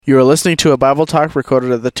You are listening to a Bible talk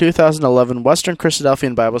recorded at the 2011 Western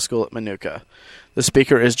Christadelphian Bible School at Manuka. The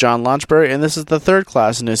speaker is John Launchbury, and this is the third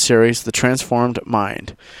class in his series, The Transformed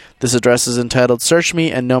Mind. This address is entitled Search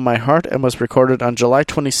Me and Know My Heart and was recorded on July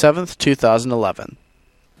 27th, 2011.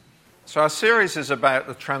 So our series is about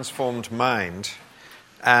the transformed mind,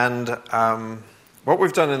 and what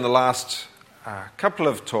we've done in the last couple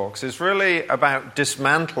of talks is really about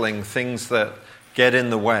dismantling things that get in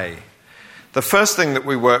the way. The first thing that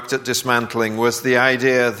we worked at dismantling was the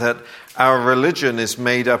idea that our religion is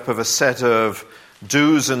made up of a set of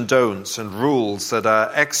do's and don'ts and rules that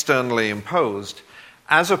are externally imposed,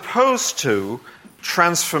 as opposed to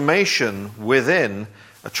transformation within,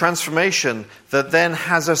 a transformation that then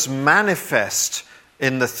has us manifest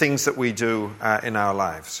in the things that we do in our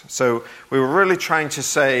lives. So we were really trying to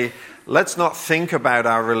say, let's not think about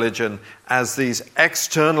our religion as these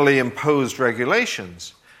externally imposed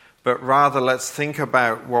regulations, but rather let's think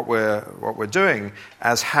about what we're doing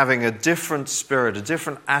as having a different spirit, a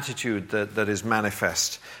different attitude that is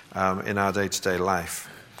manifest in our day-to-day life.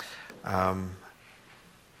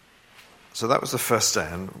 So that was the first day.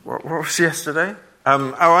 And what was yesterday?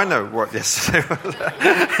 I know what yesterday was.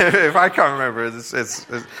 If I can't remember, it's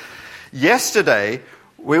yesterday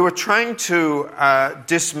we were trying to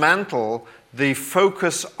dismantle the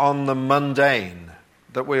focus on the mundane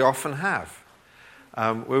that we often have.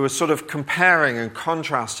 We were sort of comparing and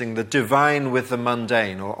contrasting the divine with the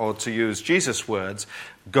mundane, or to use Jesus' words,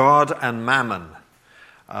 God and mammon.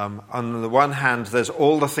 On the one hand, there's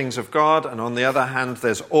all the things of God, and on the other hand,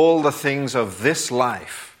 there's all the things of this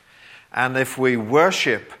life. And if we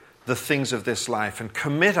worship the things of this life and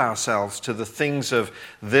commit ourselves to the things of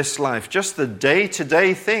this life, just the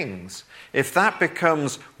day-to-day things, if that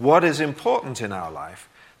becomes what is important in our life,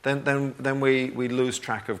 then we lose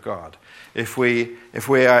track of God. If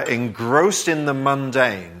we are engrossed in the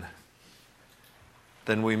mundane,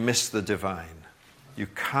 then we miss the divine. You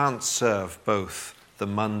can't serve both the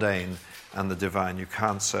mundane and the divine. You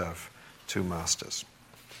can't serve two masters.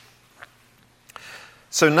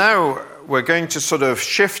 So now we're going to sort of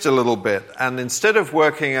shift a little bit, and instead of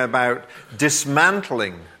working about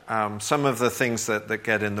dismantling some of the things that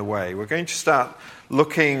get in the way, we're going to start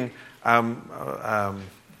looking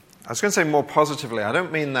I was going to say more positively. I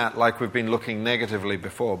don't mean that like we've been looking negatively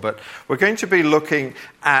before, but we're going to be looking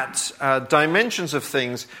at dimensions of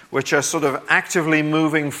things which are sort of actively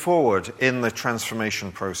moving forward in the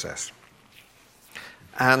transformation process.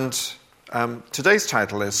 And today's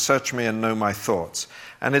title is Search Me and Know My Thoughts.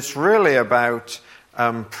 And it's really about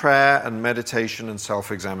prayer and meditation and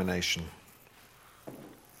self-examination.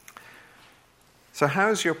 So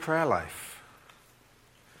how's your prayer life?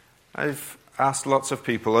 I've asked lots of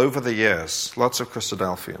people over the years, lots of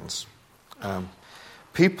Christadelphians,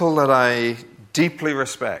 people that I deeply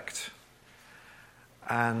respect,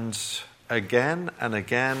 and again and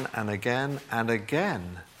again and again and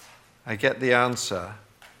again, I get the answer,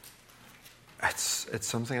 it's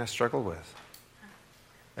something I struggle with.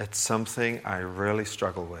 It's something I really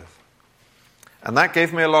struggle with. And that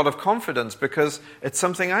gave me a lot of confidence because it's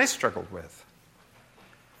something I struggled with.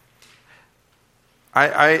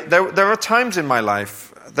 There are times in my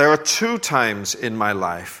life, there are two times in my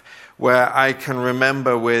life where I can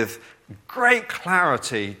remember with great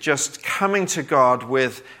clarity just coming to God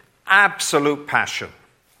with absolute passion.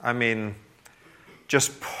 I mean,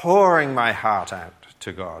 just pouring my heart out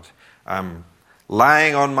to God.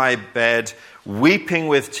 Lying on my bed, weeping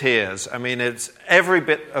with tears. I mean, it's every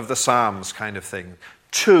bit of the Psalms kind of thing.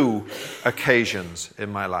 Two occasions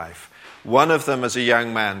in my life. One of them as a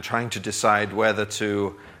young man trying to decide whether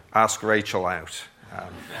to ask Rachel out.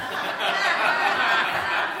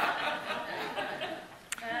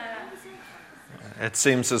 It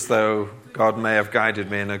seems as though God may have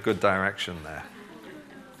guided me in a good direction there.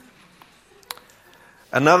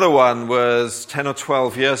 Another one was 10 or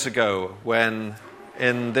 12 years ago when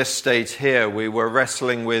in this state here we were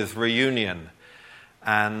wrestling with reunion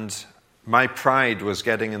and my pride was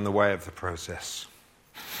getting in the way of the process.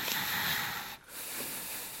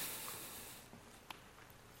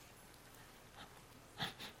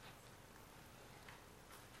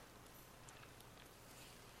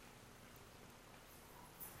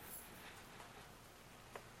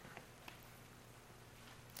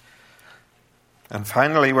 And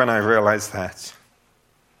finally, when I realized that,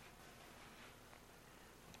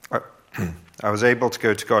 I was able to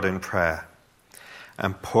go to God in prayer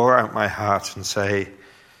and pour out my heart and say,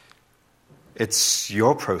 it's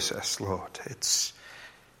your process, Lord.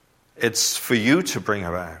 It's for you to bring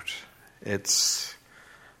about.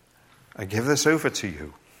 I give this over to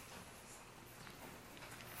you.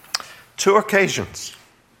 2 occasions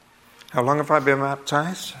How long have I been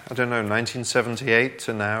baptized? I don't know, 1978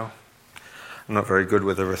 to now. I'm not very good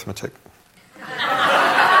with arithmetic.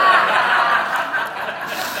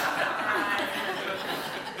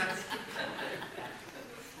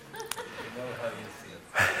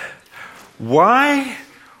 Why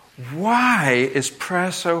is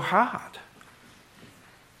prayer so hard?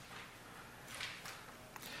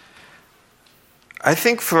 I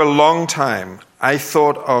think for a long time I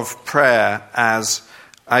thought of prayer as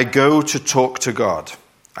I go to talk to God.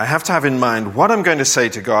 I have to have in mind what I'm going to say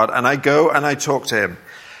to God, and I go and I talk to him.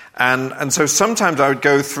 And so sometimes I would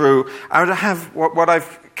go through, I would have what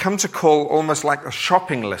I've come to call almost like a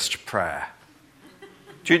shopping list prayer.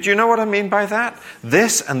 Do you know what I mean by that?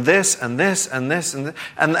 This and this and this and this and this.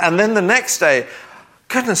 And then the next day,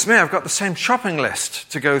 goodness me, I've got the same shopping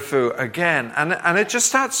list to go through again. And it just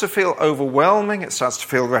starts to feel overwhelming. It starts to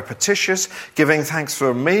feel repetitious. Giving thanks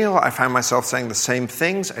for a meal, I found myself saying the same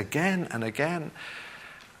things again and again.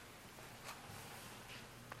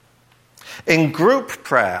 In group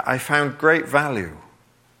prayer, I found great value.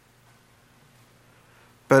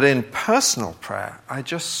 But in personal prayer, I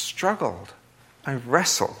just struggled. I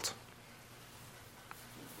wrestled.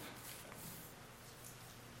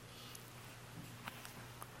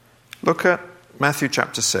 Look at Matthew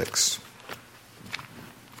chapter 6.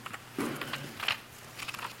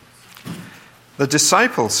 The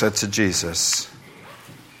disciples said to Jesus,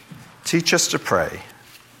 "Teach us to pray."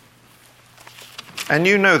 And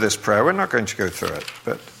you know this prayer. We're not going to go through it,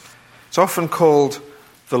 but it's often called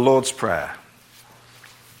the Lord's Prayer.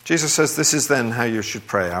 Jesus says, "This is then how you should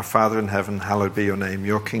pray. Our Father in heaven, hallowed be your name.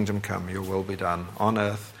 Your kingdom come, your will be done on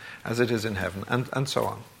earth as it is in heaven," and so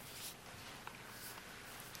on.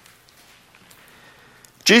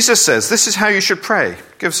 Jesus says, this is how you should pray.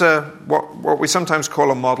 Gives what we sometimes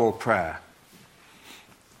call a model prayer.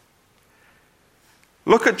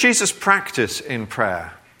 Look at Jesus' practice in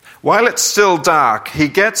prayer. While it's still dark, he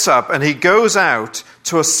gets up and he goes out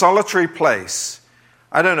to a solitary place.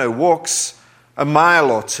 I don't know, walks a mile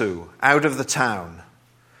or two out of the town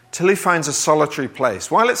till he finds a solitary place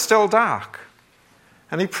while it's still dark.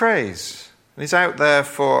 And he prays. And he's out there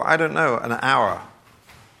for, I don't know, an hour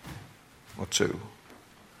or two.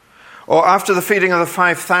 Or after the feeding of the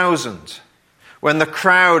 5,000, when the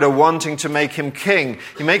crowd are wanting to make him king,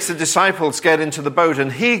 he makes the disciples get into the boat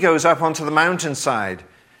and he goes up onto the mountainside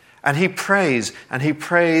and he prays and he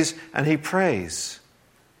prays and he prays.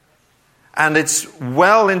 And it's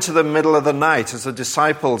well into the middle of the night as the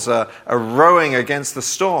disciples are rowing against the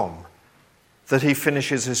storm that he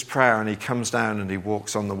finishes his prayer and he comes down and he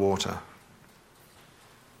walks on the water.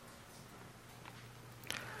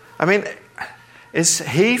 I mean, is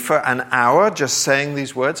he for an hour just saying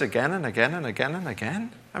these words again and again and again and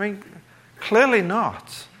again? I mean, clearly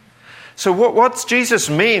not. So what's Jesus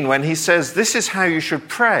mean when he says this is how you should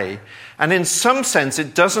pray? And in some sense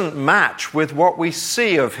it doesn't match with what we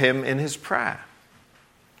see of him in his prayer.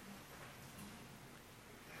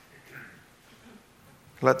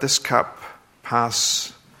 Let this cup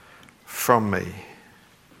pass from me.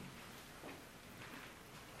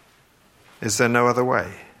 Is there no other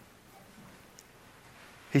way?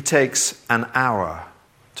 He takes an hour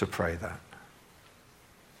to pray that.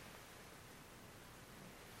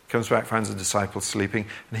 Comes back, finds the disciples sleeping,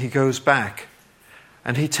 and he goes back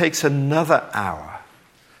and he takes another hour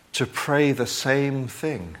to pray the same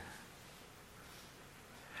thing.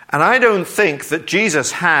 And I don't think that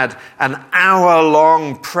Jesus had an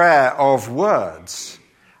hour-long prayer of words.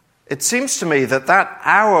 It seems to me that that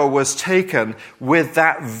hour was taken with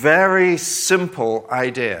that very simple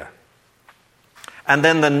idea. And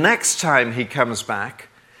then the next time he comes back,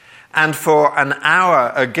 and for an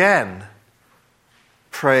hour again,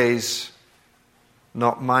 prays,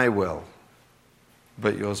 "Not my will,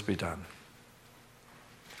 but yours be done."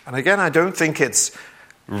 And again, I don't think it's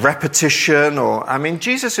repetition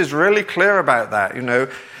Jesus is really clear about that,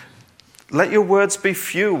 Let your words be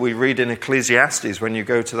few, we read in Ecclesiastes when you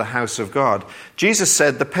go to the house of God. Jesus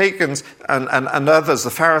said the pagans and others, the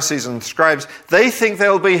Pharisees and scribes, they think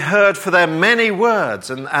they'll be heard for their many words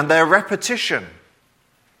and their repetition.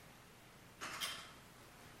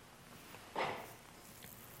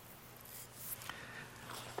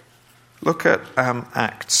 Look at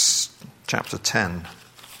Acts chapter 10.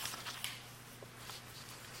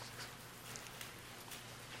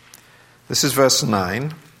 This is verse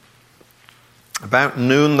 9. About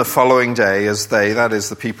noon the following day, as they, that is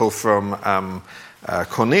the people from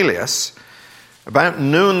Cornelius, about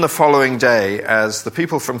noon the following day, as the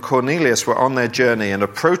people from Cornelius were on their journey and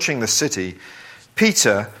approaching the city,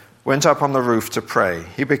 Peter went up on the roof to pray.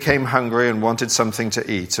 He became hungry and wanted something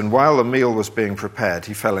to eat, and while the meal was being prepared,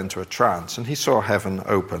 he fell into a trance, and he saw heaven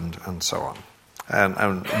opened, and so on.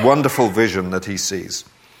 And wonderful vision that he sees.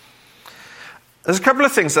 There's a couple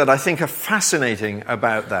of things that I think are fascinating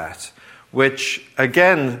about that, which,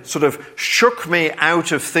 again, sort of shook me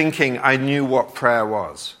out of thinking I knew what prayer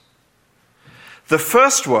was. The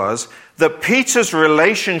first was that Peter's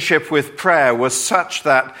relationship with prayer was such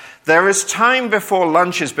that there is time before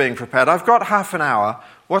lunch is being prepared. I've got half an hour.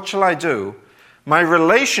 What shall I do? My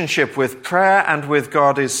relationship with prayer and with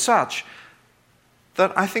God is such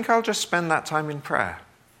that I think I'll just spend that time in prayer.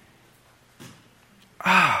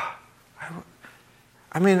 I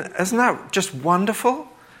mean, isn't that just wonderful?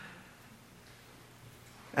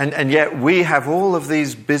 And yet we have all of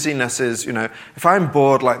these busynesses, you know. If I'm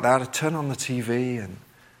bored like that, I turn on the TV and...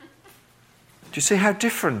 Do you see how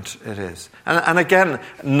different it is? And again,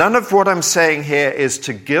 none of what I'm saying here is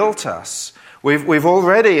to guilt us. We've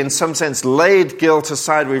already, in some sense, laid guilt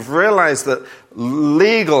aside. We've realized that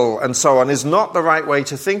legal and so on is not the right way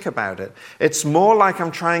to think about it. It's more like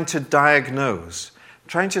I'm trying to diagnose. I'm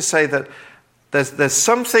trying to say that there's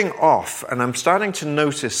something off, and I'm starting to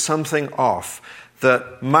notice something off,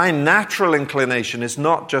 that my natural inclination is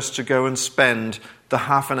not just to go and spend the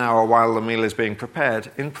half an hour while the meal is being prepared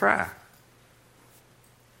in prayer.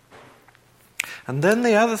 And then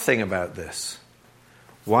the other thing about this,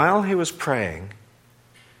 while he was praying,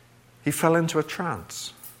 he fell into a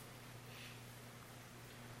trance.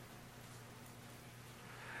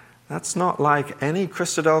 That's not like any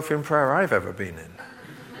Christadelphian prayer I've ever been in.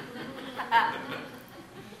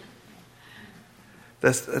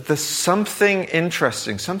 There's something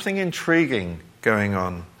interesting, something intriguing going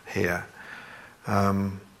on here.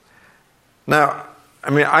 Now, I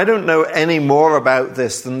mean, I don't know any more about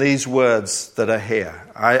this than these words that are here.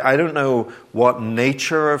 I don't know what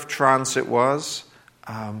nature of trance it was.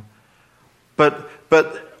 But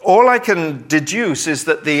all I can deduce is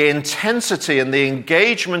that the intensity and the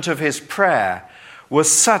engagement of his prayer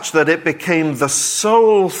was such that it became the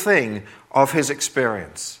sole thing of his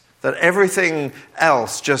experience. That everything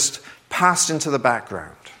else just passed into the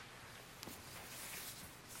background.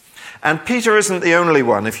 And Peter isn't the only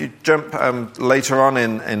one. If you jump later on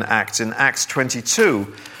in Acts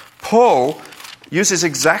 22, Paul uses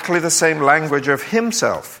exactly the same language of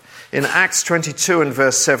himself. In Acts 22 and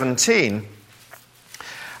verse 17,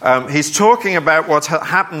 he's talking about what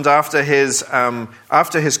happened after his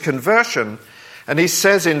conversion. And he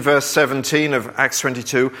says in verse 17 of Acts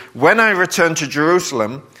 22, "When I returned to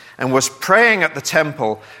Jerusalem and was praying at the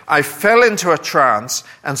temple, I fell into a trance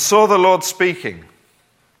and saw the Lord speaking."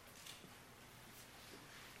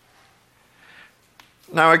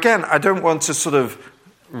 Now again, I don't want to sort of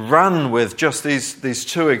run with just these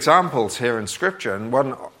two examples here in Scripture, and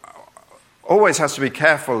one always has to be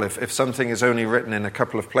careful if something is only written in a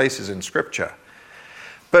couple of places in Scripture.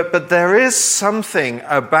 But there is something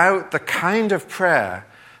about the kind of prayer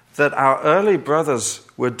that our early brothers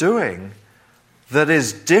were doing that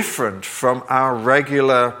is different from our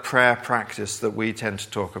regular prayer practice that we tend to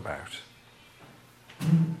talk about.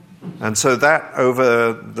 And so that,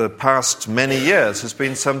 over the past many years, has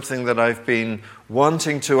been something that I've been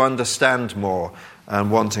wanting to understand more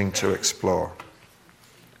and wanting to explore.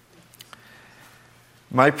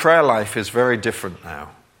 My prayer life is very different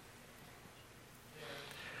now.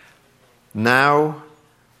 Now,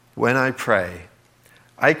 when I pray,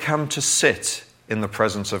 I come to sit in the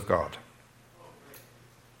presence of God.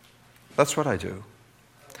 That's what I do.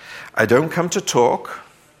 I don't come to talk.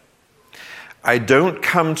 I don't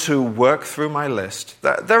come to work through my list.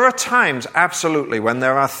 There are times, absolutely, when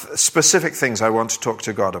there are specific things I want to talk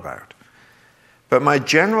to God about. But my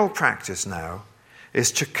general practice now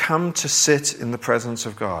is to come to sit in the presence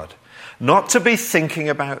of God. Not to be thinking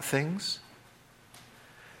about things,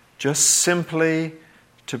 just simply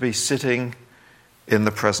to be sitting in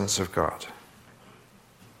the presence of God.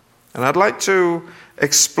 And I'd like to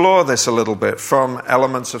explore this a little bit from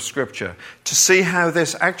elements of Scripture to see how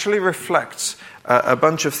this actually reflects a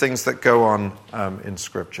bunch of things that go on in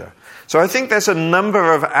Scripture. So I think there's a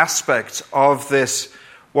number of aspects of this,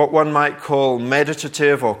 what one might call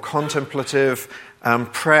meditative or contemplative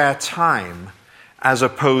prayer time, as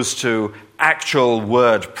opposed to actual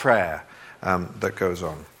word prayer that goes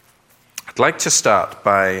on. I'd like to start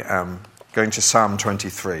by going to Psalm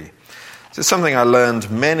 23. This is something I learned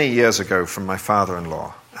many years ago from my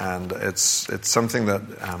father-in-law, and it's something that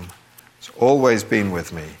has always been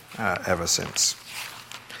with me ever since.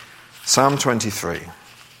 Psalm 23.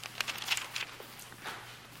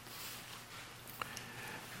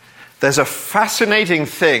 There's a fascinating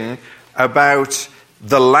thing about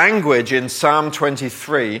the language in Psalm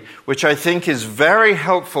 23, which I think is very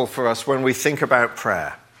helpful for us when we think about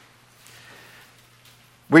prayer.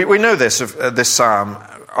 We know this psalm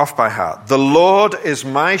off by heart. The Lord is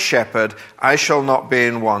my shepherd, I shall not be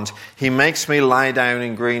in want. He makes me lie down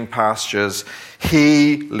in green pastures.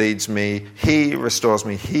 He leads me. He restores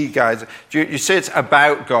me. He guides. You see, it's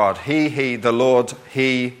about God. He, the Lord,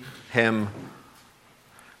 he, him.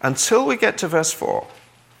 Until we get to verse 4.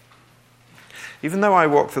 Even though I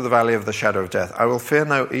walk through the valley of the shadow of death, I will fear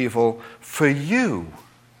no evil, for you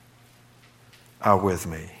are with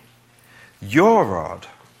me. Your rod,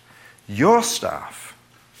 your staff,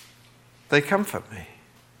 they comfort me.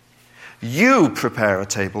 You prepare a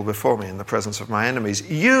table before me in the presence of my enemies.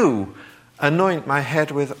 You anoint my head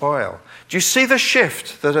with oil. Do you see the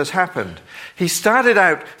shift that has happened? He started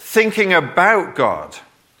out thinking about God.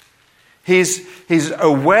 He's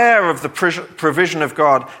aware of the provision of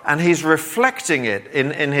God, and he's reflecting it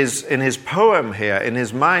in his poem here, in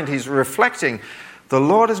his mind. He's reflecting, the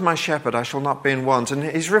Lord is my shepherd, I shall not be in want. And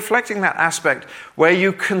he's reflecting that aspect where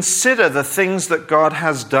you consider the things that God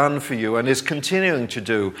has done for you and is continuing to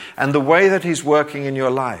do, and the way that he's working in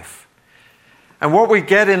your life. And what we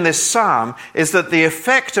get in this psalm is that the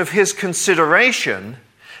effect of his consideration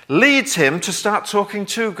leads him to start talking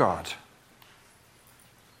to God.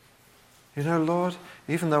 You know, Lord,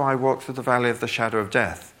 even though I walk through the valley of the shadow of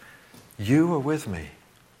death, you are with me.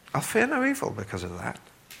 I'll fear no evil because of that.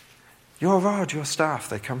 Your rod, your staff,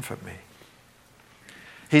 they comfort me.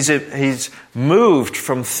 He's moved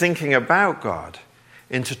from thinking about God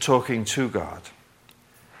into talking to God.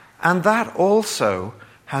 And that also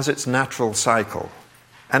has its natural cycle.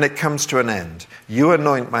 And it comes to an end. You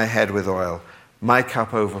anoint my head with oil. My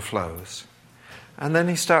cup overflows. And then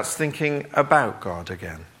he starts thinking about God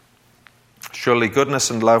again. Surely goodness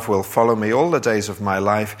and love will follow me all the days of my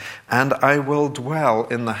life, and I will dwell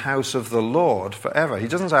in the house of the Lord forever. He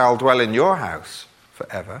doesn't say, I'll dwell in your house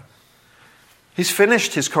forever. He's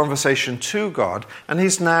finished his conversation to God, and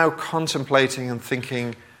he's now contemplating and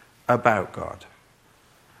thinking about God.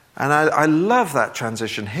 And I love that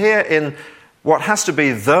transition. Here in what has to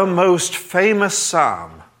be the most famous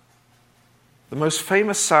psalm,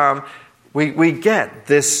 we get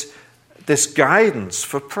this guidance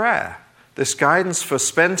for prayer. This guidance for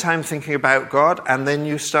spend time thinking about God, and then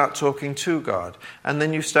you start talking to God, and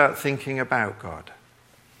then you start thinking about God.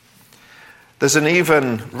 There's an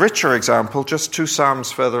even richer example just 2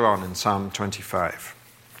 psalms further on in Psalm 25.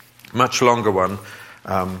 Much longer one,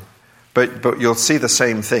 but you'll see the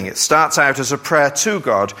same thing. It starts out as a prayer to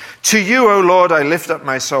God. To you, O Lord, I lift up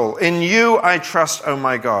my soul. In you I trust, O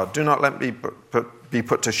my God. Do not let me be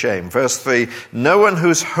put to shame. Verse 3, no one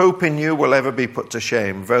whose hope in you will ever be put to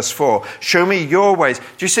shame. Verse 4, show me your ways. Do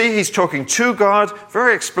you see he's talking to God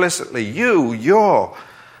very explicitly? Your.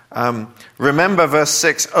 Remember verse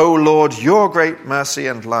 6, O Lord, your great mercy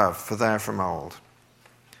and love, for they are from old.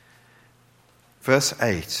 Verse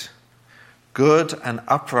 8, good and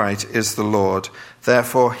upright is the Lord,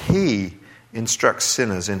 therefore he instructs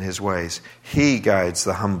sinners in his ways. He guides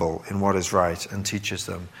the humble in what is right and teaches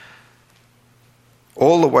them.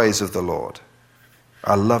 All the ways of the Lord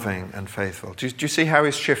are loving and faithful. Do you see how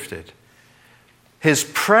he's shifted? His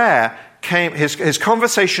prayer came, his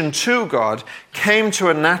conversation to God came to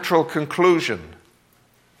a natural conclusion.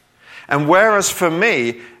 And whereas for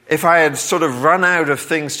me, if I had sort of run out of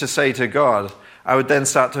things to say to God, I would then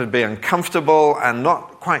start to be uncomfortable and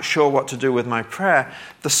not quite sure what to do with my prayer.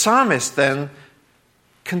 The psalmist then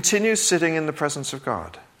continues sitting in the presence of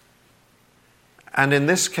God. And in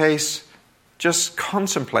this case, just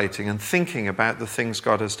contemplating and thinking about the things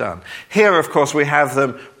God has done. Here, of course, we have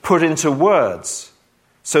them put into words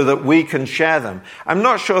so that we can share them. I'm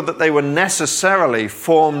not sure that they were necessarily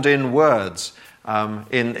formed in words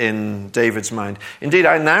in David's mind. Indeed,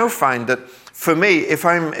 I now find that for me, if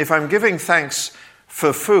I'm giving thanks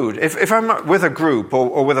for food, if I'm with a group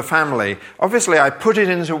or with a family, obviously I put it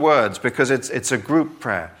into words because it's a group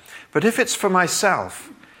prayer. But if it's for myself,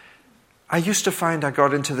 I used to find I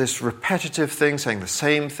got into this repetitive thing, saying the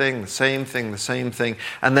same thing,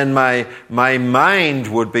 and then my mind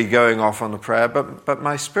would be going off on the prayer, but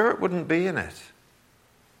my spirit wouldn't be in it.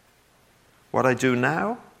 What I do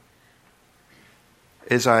now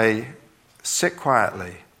is I sit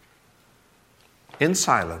quietly, in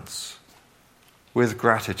silence, with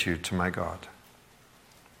gratitude to my God.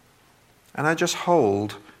 And I just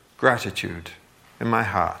hold gratitude in my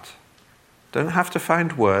heart. Don't have to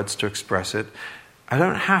find words to express it. I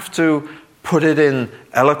don't have to put it in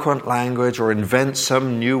eloquent language or invent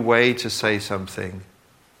some new way to say something.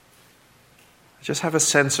 I just have a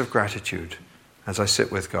sense of gratitude as I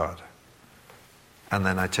sit with God. and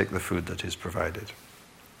then I take the food that is provided.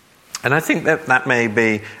 And I think that may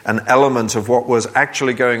be an element of what was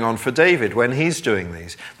actually going on for David when he's doing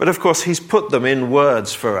these. But of course, he's put them in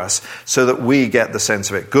words for us so that we get the sense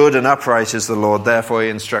of it. Good and upright is the Lord, therefore he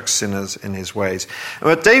instructs sinners in his ways.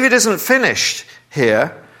 But David isn't finished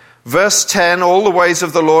here. Verse 10, all the ways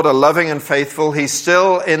of the Lord are loving and faithful. He's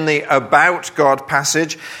still in the about God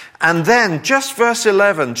passage. And then just verse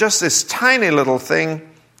 11, just this tiny little thing.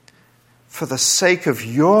 For the sake of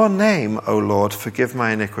your name, O Lord, forgive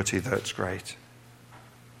my iniquity, though it's great.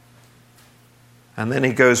 And then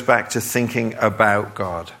he goes back to thinking about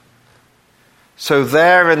God. So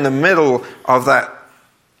there in the middle of that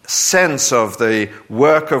sense of the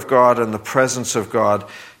work of God and the presence of God,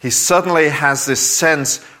 he suddenly has this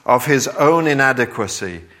sense of his own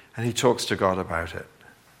inadequacy, and he talks to God about it.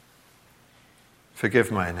 Forgive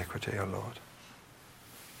my iniquity, O Lord.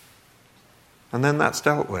 And then that's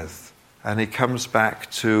dealt with. And he comes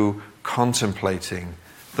back to contemplating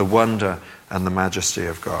the wonder and the majesty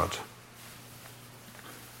of God.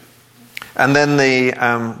 And then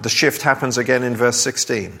the shift happens again in verse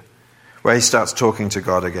 16, where he starts talking to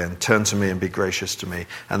God again. Turn to me and be gracious to me.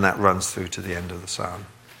 And that runs through to the end of the psalm.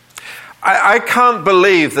 I can't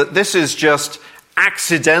believe that this is just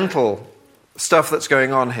accidental stuff that's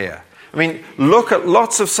going on here. I mean, look at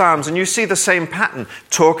lots of psalms and you see the same pattern.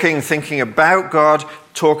 Talking, thinking about God,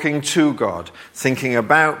 talking to God. Thinking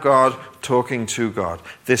about God, talking to God.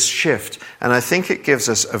 This shift. And I think it gives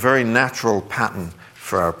us a very natural pattern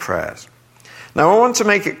for our prayers. Now, I want to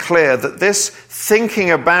make it clear that this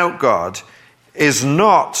thinking about God is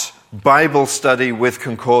not Bible study with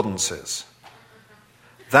concordances.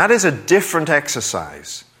 That is a different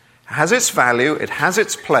exercise. It has its value, it has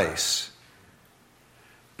its place.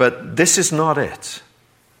 But this is not it.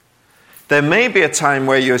 There may be a time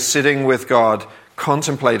where you're sitting with God,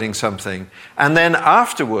 contemplating something, and then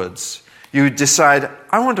afterwards you decide,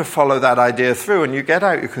 I want to follow that idea through, and you get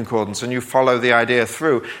out your concordance and you follow the idea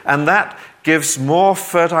through, and that gives more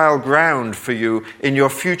fertile ground for you in your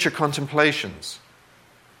future contemplations.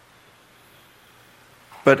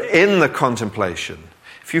 But in the contemplation,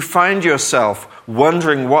 if you find yourself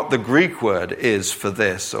wondering what the Greek word is for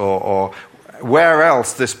this, or where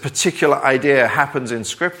else this particular idea happens in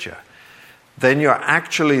Scripture, then you're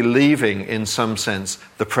actually leaving, in some sense,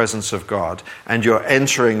 the presence of God, and you're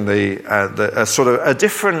entering a sort of a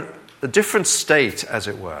different state, as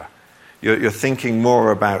it were. You're thinking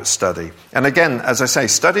more about study. And again, as I say,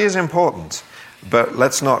 study is important, but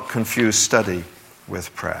let's not confuse study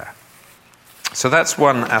with prayer. So that's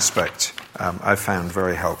one aspect I found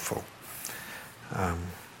very helpful.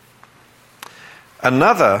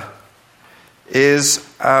 Another is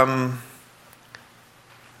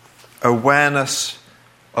awareness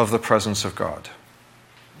of the presence of God.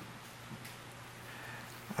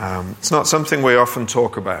 It's not something we often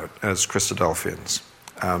talk about as Christadelphians.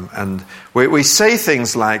 And we say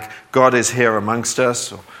things like, God is here amongst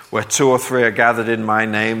us, or where two or three are gathered in my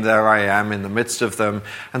name, there I am in the midst of them.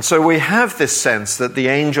 And so we have this sense that the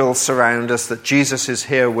angels surround us, that Jesus is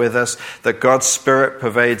here with us, that God's Spirit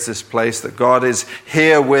pervades this place, that God is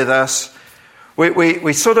here with us.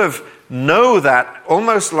 We sort of know that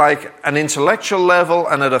almost like an intellectual level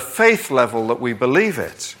and at a faith level that we believe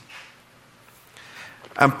it.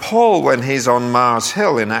 And Paul, when he's on Mars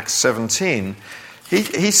Hill in Acts 17,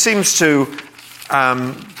 he seems to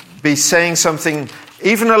be saying something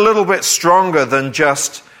even a little bit stronger than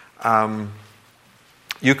just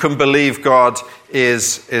you can believe God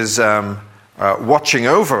is watching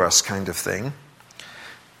over us kind of thing.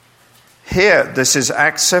 Here, this is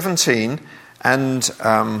Acts 17, and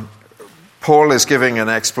Paul is giving an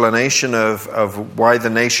explanation of why the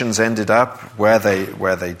nations ended up where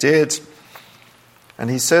they did. And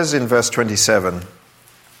he says in verse 27,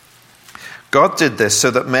 God did this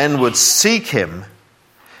so that men would seek him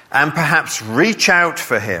and perhaps reach out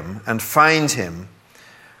for him and find him.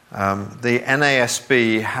 The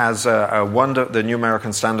NASB has the New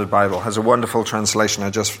American Standard Bible has a wonderful translation I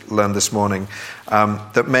just learned this morning,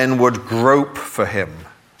 that men would grope for him.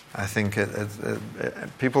 I think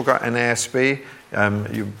people got NASB.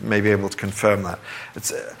 You may be able to confirm that.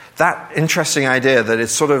 It's that interesting idea that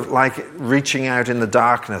it's sort of like reaching out in the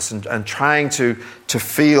darkness and trying to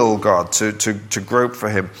feel God, to grope for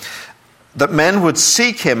him. That men would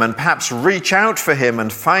seek him and perhaps reach out for him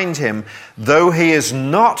and find him, though he is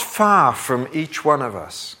not far from each one of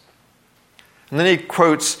us. And then he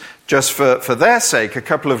quotes, just for their sake, a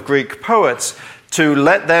couple of Greek poets to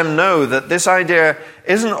let them know that this idea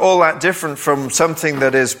isn't all that different from something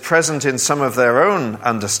that is present in some of their own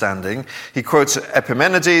understanding. He quotes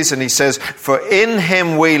Epimenides and he says, "For in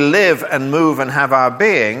him we live and move and have our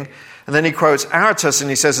being." And then he quotes Aratus and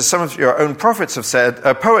he says, as some of your own poets have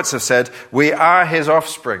said, "We are his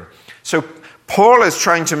offspring." So Paul is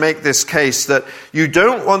trying to make this case that you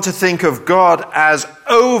don't want to think of God as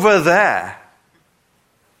over there,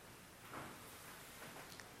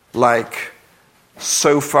 like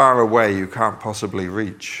so far away you can't possibly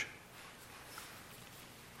reach.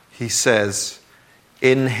 He says,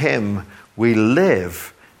 in him we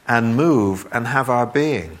live and move and have our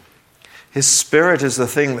being. His Spirit is the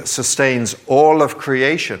thing that sustains all of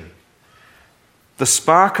creation. The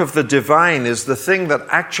spark of the divine is the thing that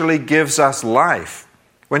actually gives us life.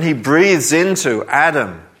 When he breathes into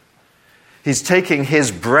Adam, he's taking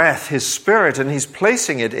his breath, his spirit, and he's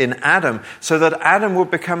placing it in Adam so that Adam will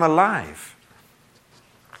become alive.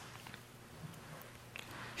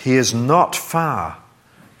 He is not far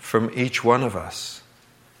from each one of us.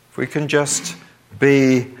 If we can just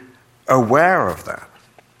be aware of that.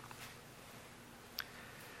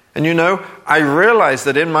 And you know, I realized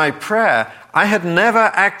that in my prayer, I had never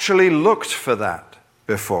actually looked for that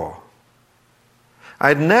before. I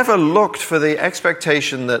had never looked for the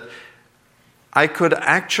expectation that I could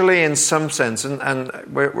actually, in some sense, and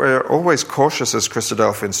we're always cautious as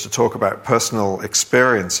Christadelphians to talk about personal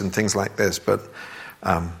experience and things like this, but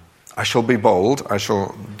I shall be bold.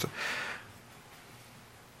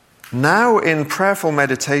 Now in prayerful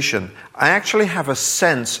meditation, I actually have a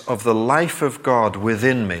sense of the life of God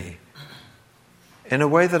within me in a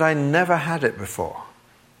way that I never had it before.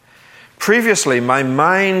 Previously, my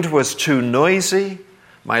mind was too noisy,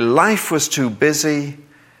 my life was too busy,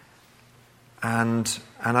 and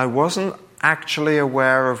I wasn't actually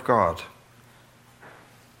aware of God.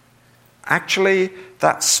 Actually,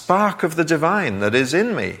 that spark of the divine that is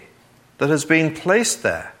in me, that has been placed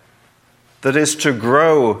there, that is to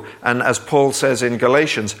grow, and as Paul says in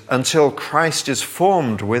Galatians, until Christ is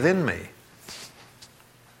formed within me.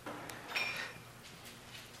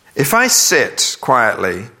 If I sit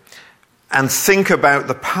quietly and think about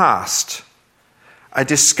the past, I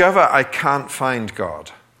discover I can't find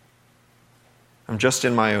God. I'm just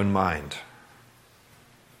in my own mind.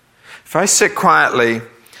 If I sit quietly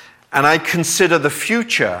and I consider the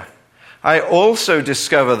future, I also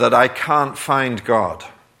discover that I can't find God.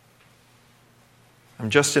 I'm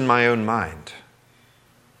just in my own mind.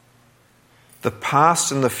 The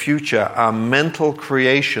past and the future are mental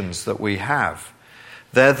creations that we have.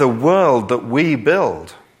 They're the world that we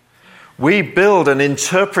build. We build an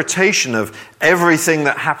interpretation of everything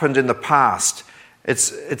that happened in the past.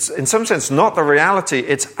 It's in some sense not the reality,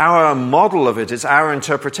 it's our model of it, it's our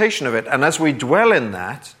interpretation of it. And as we dwell in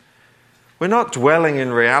that, we're not dwelling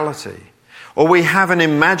in reality. Or we have an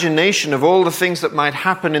imagination of all the things that might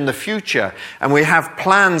happen in the future, and we have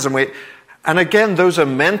plans, and again, those are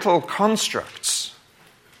mental constructs.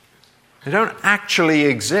 They don't actually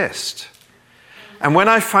exist. And when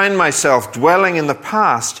I find myself dwelling in the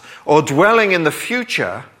past or dwelling in the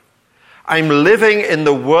future, I'm living in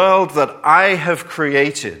the world that I have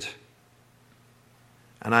created.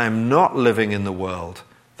 And I am not living in the world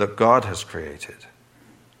that God has created.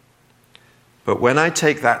 But when I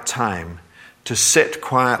take that time to sit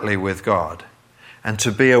quietly with God and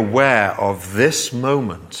to be aware of this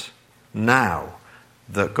moment now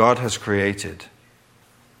that God has created,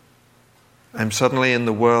 I'm suddenly in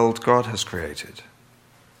the world God has created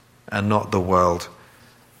and not the world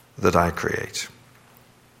that I create.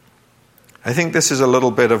 I think this is a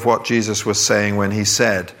little bit of what Jesus was saying when he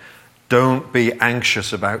said, don't be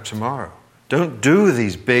anxious about tomorrow. Don't do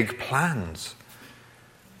these big plans.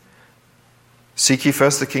 Seek ye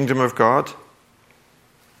first the kingdom of God,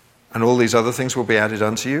 and all these other things will be added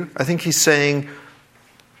unto you. I think he's saying,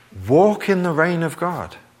 walk in the reign of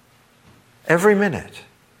God every minute.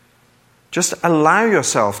 Just allow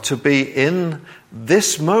yourself to be in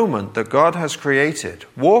this moment that God has created.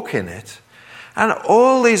 Walk in it. And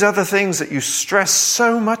all these other things that you stress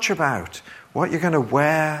so much about, what you're going to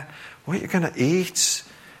wear, what you're going to eat,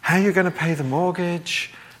 how you're going to pay the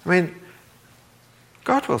mortgage. I mean,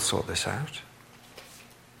 God will sort this out.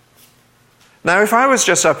 Now, if I was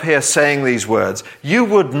just up here saying these words, you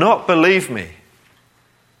would not believe me.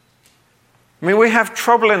 I mean, we have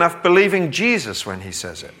trouble enough believing Jesus when he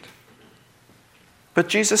says it. But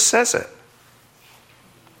Jesus says it.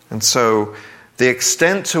 And so, the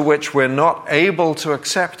extent to which we're not able to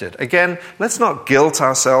accept it. Again, let's not guilt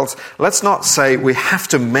ourselves. Let's not say we have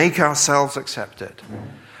to make ourselves accept it.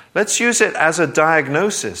 Let's use it as a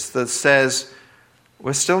diagnosis that says,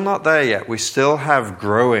 we're still not there yet. We still have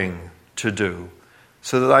growing to do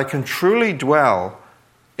so that I can truly dwell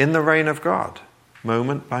in the reign of God,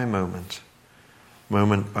 moment by moment,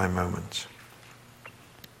 moment by moment.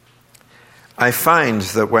 I find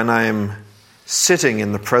that when I'm sitting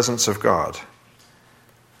in the presence of God,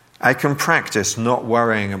 I can practice not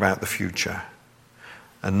worrying about the future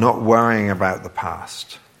and not worrying about the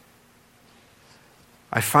past.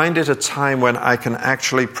 I find it a time when I can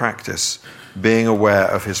actually practice being aware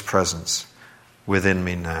of His presence within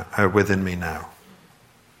me now.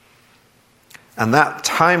 And that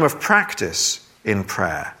time of practice in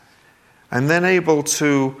prayer, I'm then able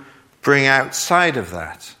to bring outside of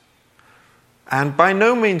that. And by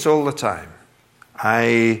no means all the time.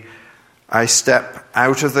 I step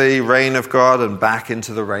out of the reign of God and back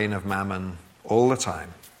into the reign of mammon all the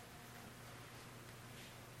time.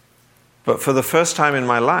 But for the first time in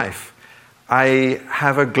my life, I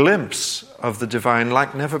have a glimpse of the divine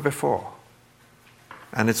like never before.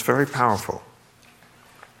 And it's very powerful.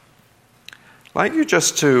 I'd like you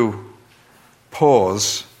just to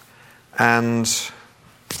pause and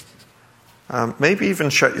maybe even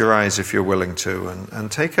shut your eyes if you're willing to,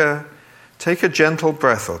 and take a gentle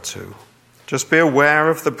breath or two. Just be aware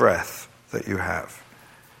of the breath that you have.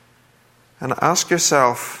 And ask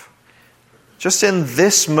yourself, just in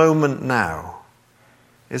this moment now,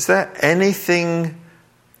 is there anything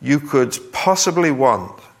you could possibly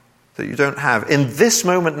want that you don't have? In this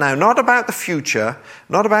moment now, not about the future,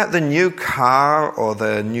 not about the new car or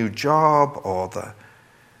the new job or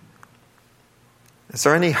Is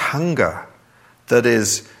there any hunger that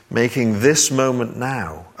is making this moment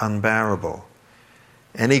now unbearable?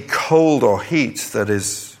 Any cold or heat that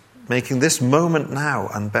is making this moment now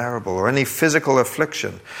unbearable? Or any physical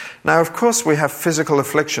affliction? Now, of course, we have physical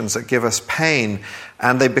afflictions that give us pain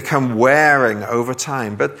and they become wearing over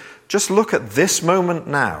time. But just look at this moment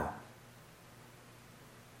now.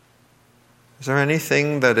 Is there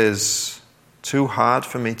anything that is too hard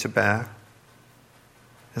for me to bear?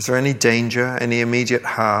 Is there any danger, any immediate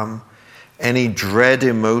harm, any dread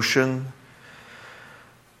emotion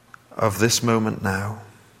of this moment now?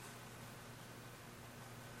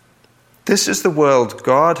 This is the world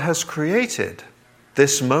God has created,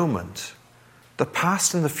 this moment. The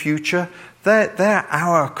past and the future, they're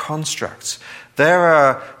our constructs. There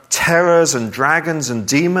are terrors and dragons and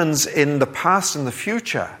demons in the past and the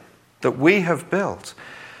future that we have built.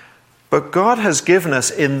 But God has given us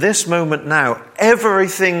in this moment now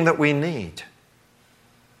everything that we need.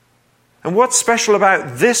 And what's special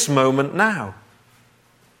about this moment now?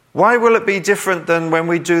 Why will it be different than when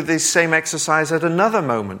we do the same exercise at another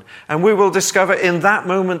moment? And we will discover in that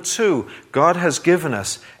moment too, God has given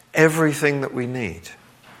us everything that we need.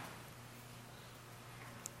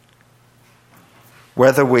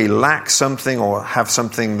 Whether we lack something or have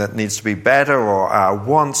something that needs to be better or our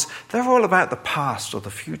wants, they're all about the past or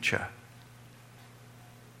the future.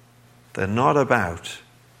 They're not about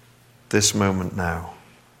this moment now.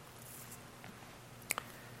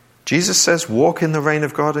 Jesus says, walk in the reign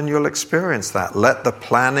of God and you'll experience that. Let the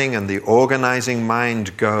planning and the organizing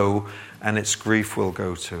mind go and its grief will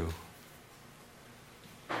go too.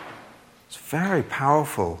 It's very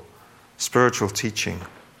powerful spiritual teaching.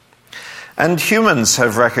 And humans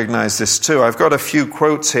have recognized this too. I've got a few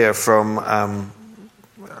quotes here from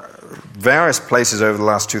various places over the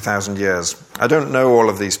last 2,000 years. I don't know all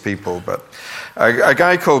of these people, but a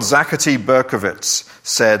guy called Zachary Berkowitz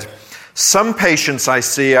said, "Some patients I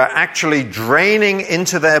see are actually draining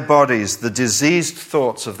into their bodies the diseased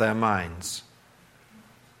thoughts of their minds."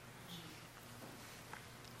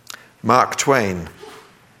 Mark Twain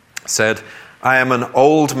said, "I am an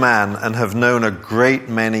old man and have known a great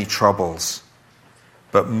many troubles,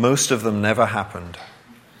 but most of them never happened."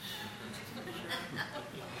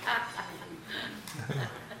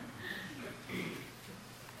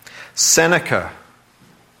 Seneca,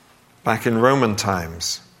 back in Roman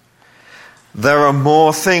times, "There are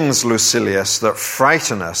more things, Lucilius, that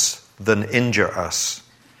frighten us than injure us,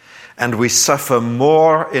 and we suffer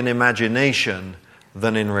more in imagination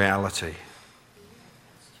than in reality."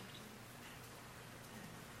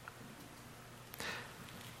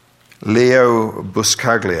 Leo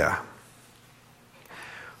Buscaglia,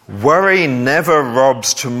 "Worry never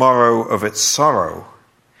robs tomorrow of its sorrow.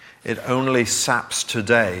 It only saps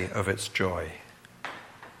today of its joy."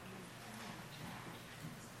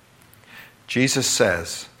 Jesus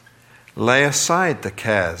says, lay aside the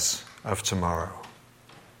cares of tomorrow.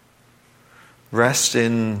 Rest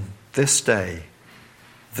in this day,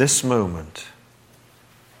 this moment.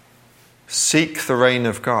 Seek the reign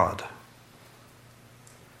of God.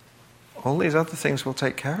 All these other things will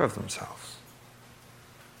take care of themselves.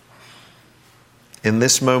 In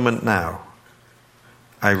this moment now,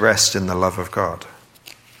 I rest in the love of God.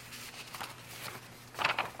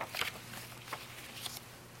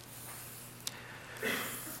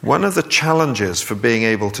 One of the challenges for being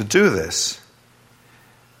able to do this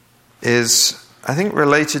is, I think,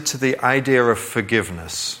 related to the idea of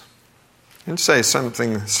forgiveness. I'm going to say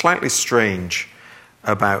something slightly strange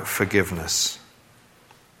about forgiveness.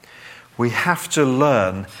 We have to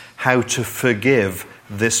learn how to forgive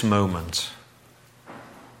this moment.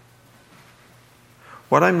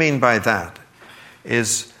 What I mean by that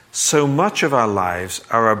is so much of our lives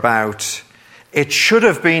are about, it should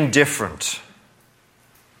have been different.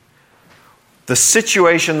 The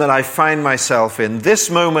situation that I find myself in this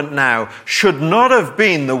moment now should not have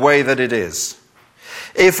been the way that it is.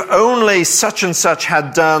 If only such and such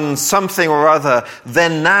had done something or other,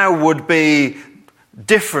 then now would be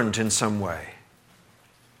different in some way.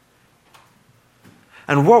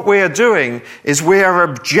 And what we are doing is we are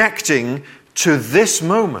objecting to this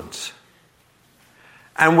moment.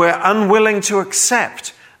 And we're unwilling to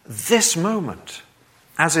accept this moment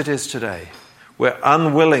as it is today. We're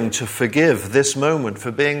unwilling to forgive this moment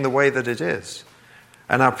for being the way that it is,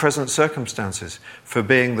 and our present circumstances for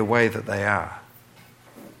being the way that they are.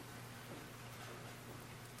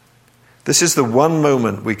 This is the one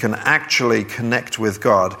moment we can actually connect with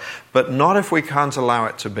God, but not if we can't allow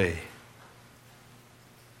it to be.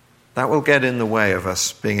 That will get in the way of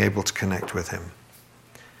us being able to connect with Him.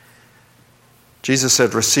 Jesus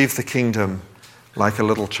said, "Receive the kingdom like a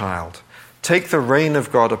little child. Take the reign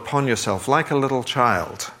of God upon yourself like a little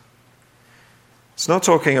child." It's not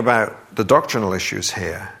talking about the doctrinal issues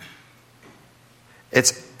here.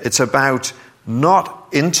 It's about not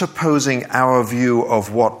interposing our view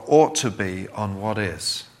of what ought to be on what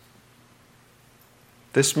is.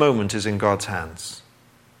 This moment is in God's hands.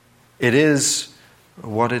 It is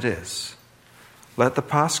what it is. Let the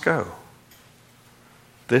past go.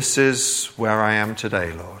 This is where I am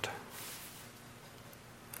today, Lord.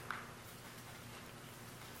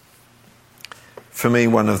 For me,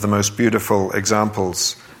 one of the most beautiful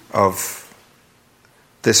examples of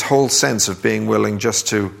this whole sense of being willing just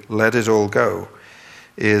to let it all go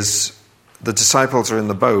is the disciples are in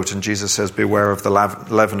the boat and Jesus says, "Beware of the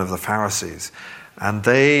leaven of the Pharisees." And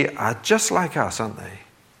they are just like us, aren't they?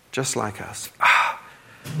 Just like us.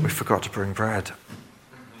 We forgot to bring bread.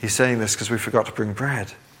 He's saying this because we forgot to bring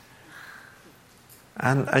bread.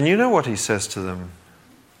 And you know what he says to them?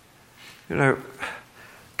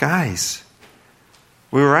 Guys,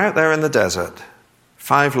 we were out there in the desert,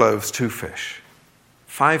 5 loaves, 2 fish,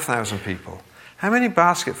 5,000 people. How many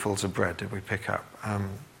basketfuls of bread did we pick up?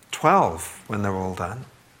 12 when they were all done.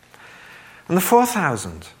 And the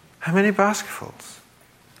 4,000, how many basketfuls?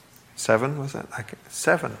 7, was it?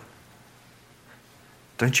 7.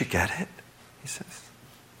 Don't you get it? He says.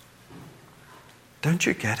 Don't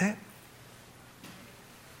you get it?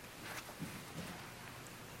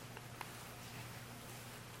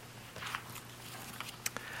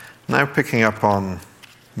 Now picking up on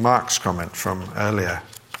Mark's comment from earlier.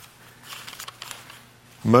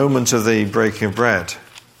 Moment of the breaking of bread.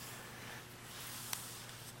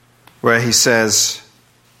 Where he says,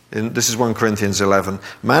 this is 1 Corinthians 11,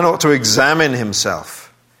 man ought to examine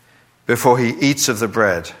himself before he eats of the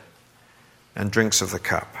bread and drinks of the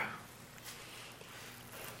cup.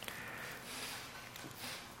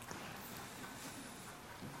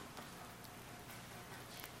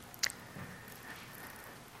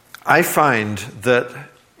 I find that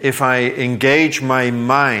if I engage my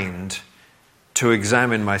mind to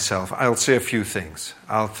examine myself, I'll see a few things.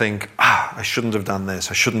 I'll think, I shouldn't have done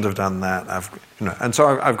this, I shouldn't have done that. And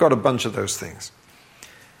so I've got a bunch of those things.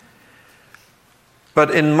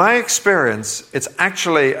 But in my experience, it's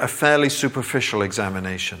actually a fairly superficial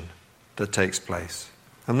examination that takes place.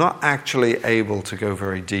 I'm not actually able to go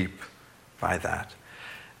very deep by that.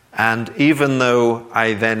 And even though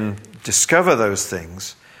I then discover those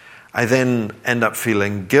things, I then end up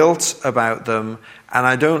feeling guilt about them, and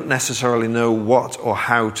I don't necessarily know what or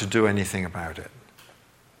how to do anything about it.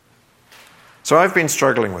 So I've been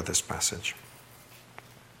struggling with this passage.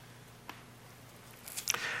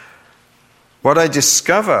 What I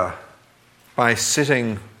discover by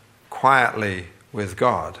sitting quietly with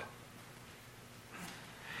God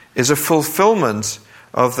is a fulfillment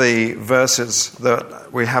of the verses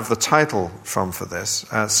that we have the title from for this,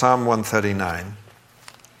 Psalm 139.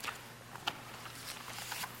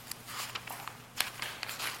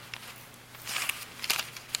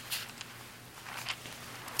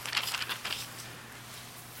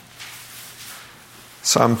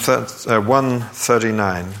 Psalm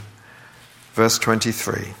 139, verse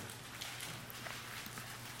 23,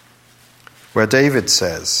 where David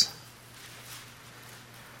says,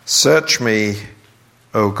 "Search me,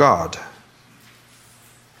 O God,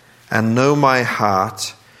 and know my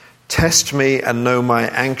heart. Test me and know my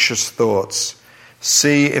anxious thoughts.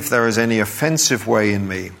 See if there is any offensive way in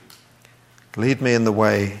me. Lead me in the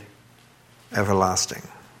way everlasting."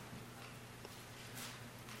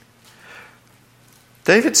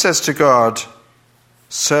 David says to God,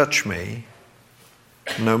 "Search me,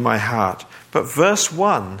 know my heart." But verse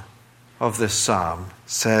 1 of this psalm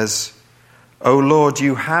says, "O Lord,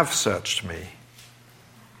 you have searched me,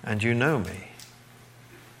 and you know me."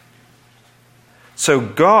 So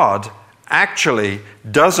God actually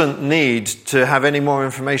doesn't need to have any more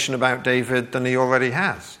information about David than he already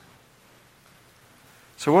has.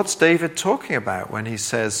 So what's David talking about when he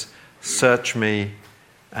says, "Search me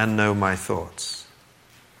and know my thoughts"?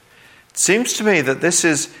 It seems to me that this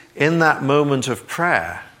is in that moment of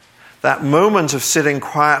prayer, that moment of sitting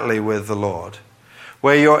quietly with the Lord,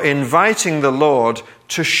 where you're inviting the Lord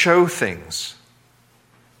to show things,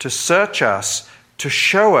 to search us, to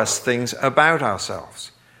show us things about ourselves.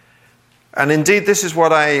 And indeed, this is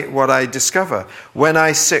what I discover. When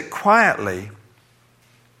I sit quietly,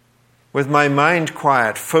 with my mind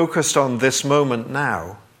quiet, focused on this moment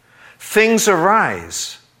now, things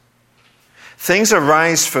arise. Things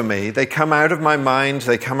arise for me. They come out of my mind.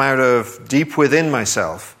 They come out of deep within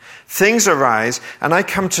myself. Things arise, and I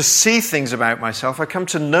come to see things about myself. I come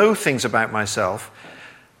to know things about myself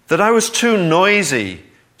that I was too noisy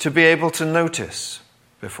to be able to notice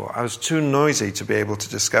before. I was too noisy to be able to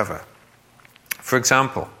discover. For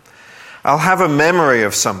example, I'll have a memory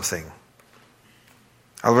of something.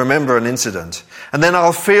 I'll remember an incident, and then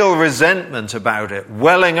I'll feel resentment about it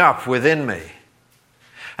welling up within me.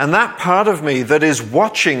 And that part of me that is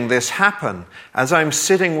watching this happen as I'm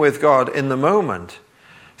sitting with God in the moment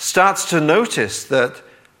starts to notice that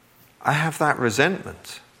I have that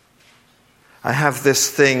resentment. I have this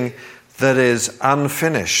thing that is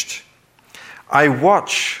unfinished. I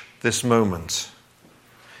watch this moment.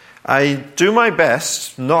 I do my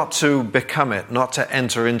best not to become it, not to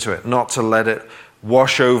enter into it, not to let it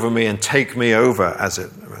wash over me and take me over as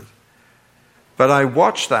it were. But I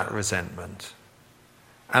watch that resentment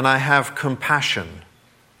and I have compassion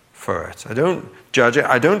for it. I don't judge it.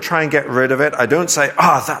 I don't try and get rid of it. I don't say,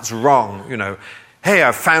 that's wrong. Hey,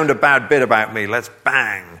 I've found a bad bit about me. Let's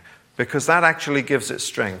bang. Because that actually gives it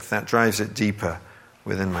strength. That drives it deeper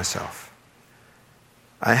within myself.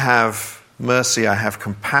 I have mercy. I have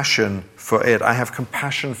compassion for it. I have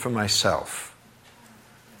compassion for myself.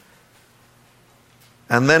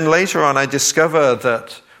 And then later on, I discover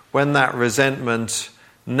that when that resentment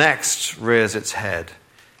next rears its head,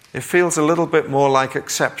 it feels a little bit more like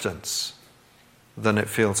acceptance than it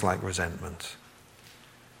feels like resentment.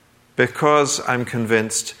 Because I'm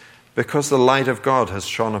convinced, because the light of God has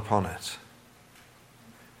shone upon it.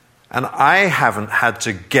 And I haven't had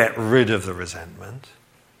to get rid of the resentment.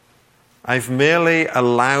 I've merely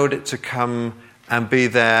allowed it to come and be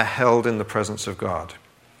there, held in the presence of God.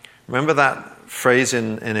 Remember that phrase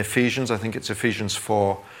in Ephesians, I think it's Ephesians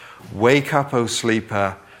 4, "Wake up, O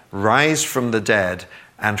sleeper, rise from the dead,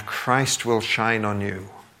 and Christ will shine on you."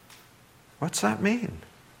 What's that mean?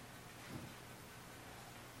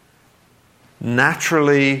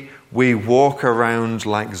 Naturally, we walk around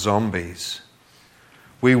like zombies.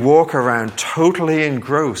 We walk around totally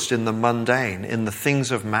engrossed in the mundane, in the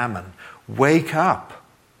things of mammon. Wake up.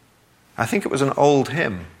 I think it was an old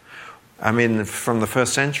hymn, from the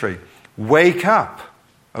first century. "Wake up,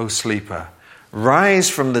 O sleeper,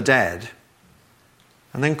 rise from the dead,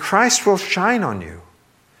 and then Christ will shine on you.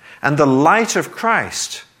 And the light of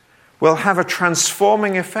Christ will have a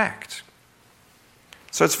transforming effect."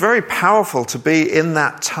 So it's very powerful to be in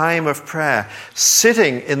that time of prayer,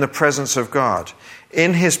 sitting in the presence of God.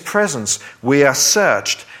 In His presence, we are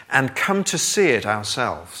searched and come to see it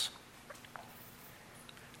ourselves.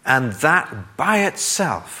 And that by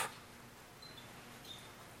itself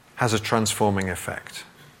has a transforming effect.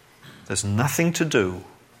 There's nothing to do.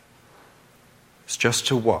 It's just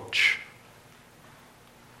to watch.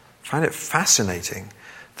 I find it fascinating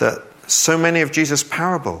that so many of Jesus'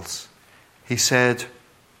 parables, He said,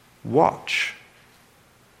 watch.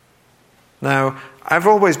 Now, I've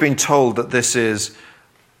always been told that this is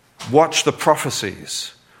watch the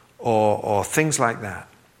prophecies or things like that.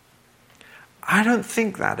 I don't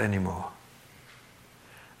think that anymore.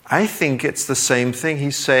 I think it's the same thing.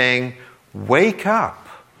 He's saying, wake up.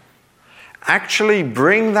 Actually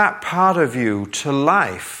bring that part of you to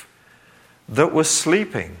life that was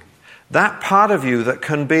sleeping. That part of you that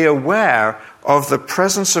can be aware of the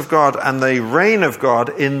presence of God and the reign of God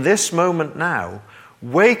in this moment now.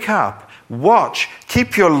 Wake up, Watch,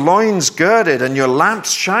 keep your loins girded and your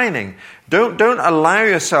lamps shining. Don't allow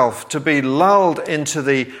yourself to be lulled into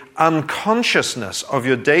the unconsciousness of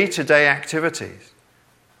your day-to-day activities,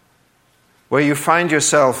 where you find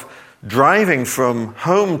yourself driving from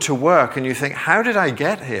home to work and you think, how did I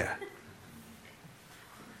get here?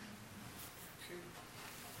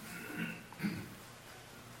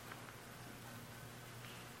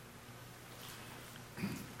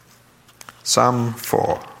 Psalm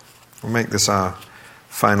 4. We'll make this our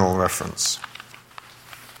final reference.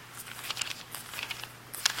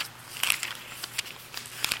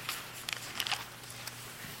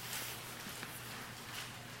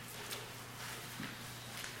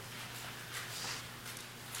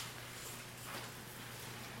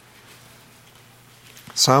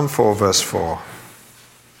 Psalm 4, verse 4.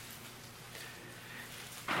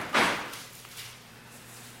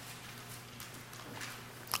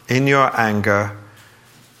 In your anger,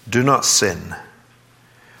 do not sin.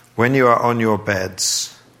 When you are on your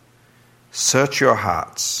beds, search your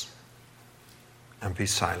hearts and be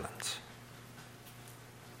silent.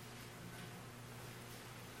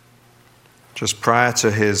 Just prior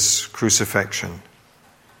to his crucifixion,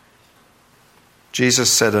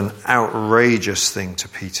 Jesus said an outrageous thing to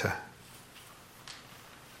Peter.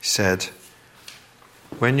 He said,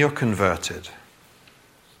 when you're converted,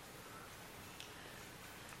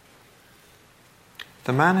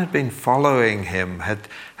 the man had been following him,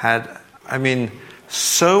 had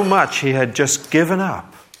so much he had just given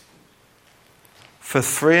up for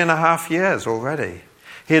 3.5 years already.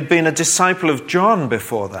 He had been a disciple of John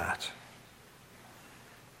before that.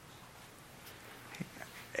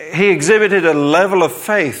 He exhibited a level of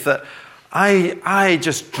faith that I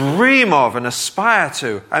just dream of and aspire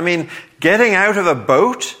to. Getting out of a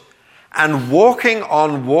boat and walking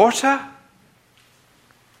on water.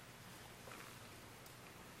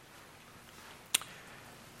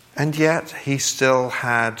 And yet he still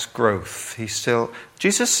had growth.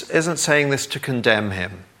 Jesus isn't saying this to condemn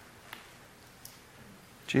him.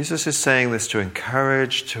 Jesus is saying this to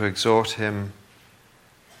encourage, to exhort him,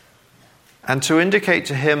 and to indicate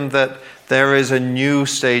to him that there is a new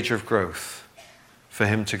stage of growth for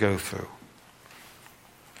him to go through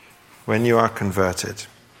when you are converted.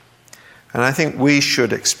 And I think we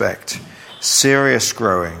should expect serious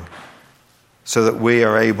growing so that we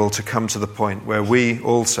are able to come to the point where we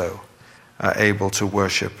also are able to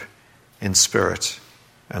worship in spirit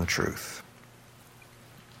and truth.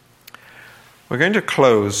 We're going to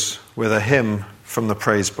close with a hymn from the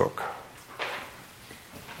praise book.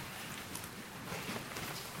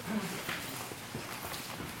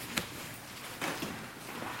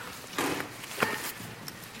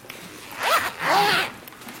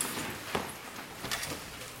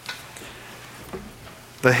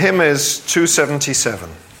 The hymn is 277.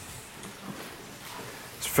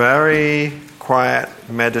 It's a very quiet,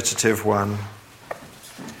 meditative one.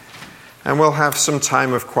 And we'll have some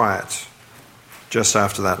time of quiet just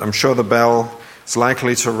after that. I'm sure the bell is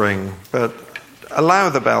likely to ring, but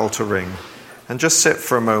allow the bell to ring and just sit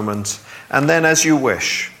for a moment. And then as you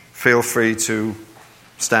wish, feel free to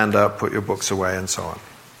stand up, put your books away, and so on.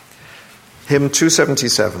 Hymn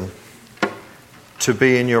 277, To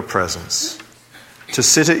Be in Your Presence. To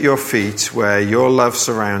sit at your feet where your love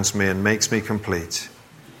surrounds me and makes me complete.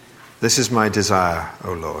 This is my desire,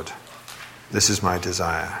 O Lord. This is my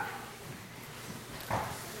desire.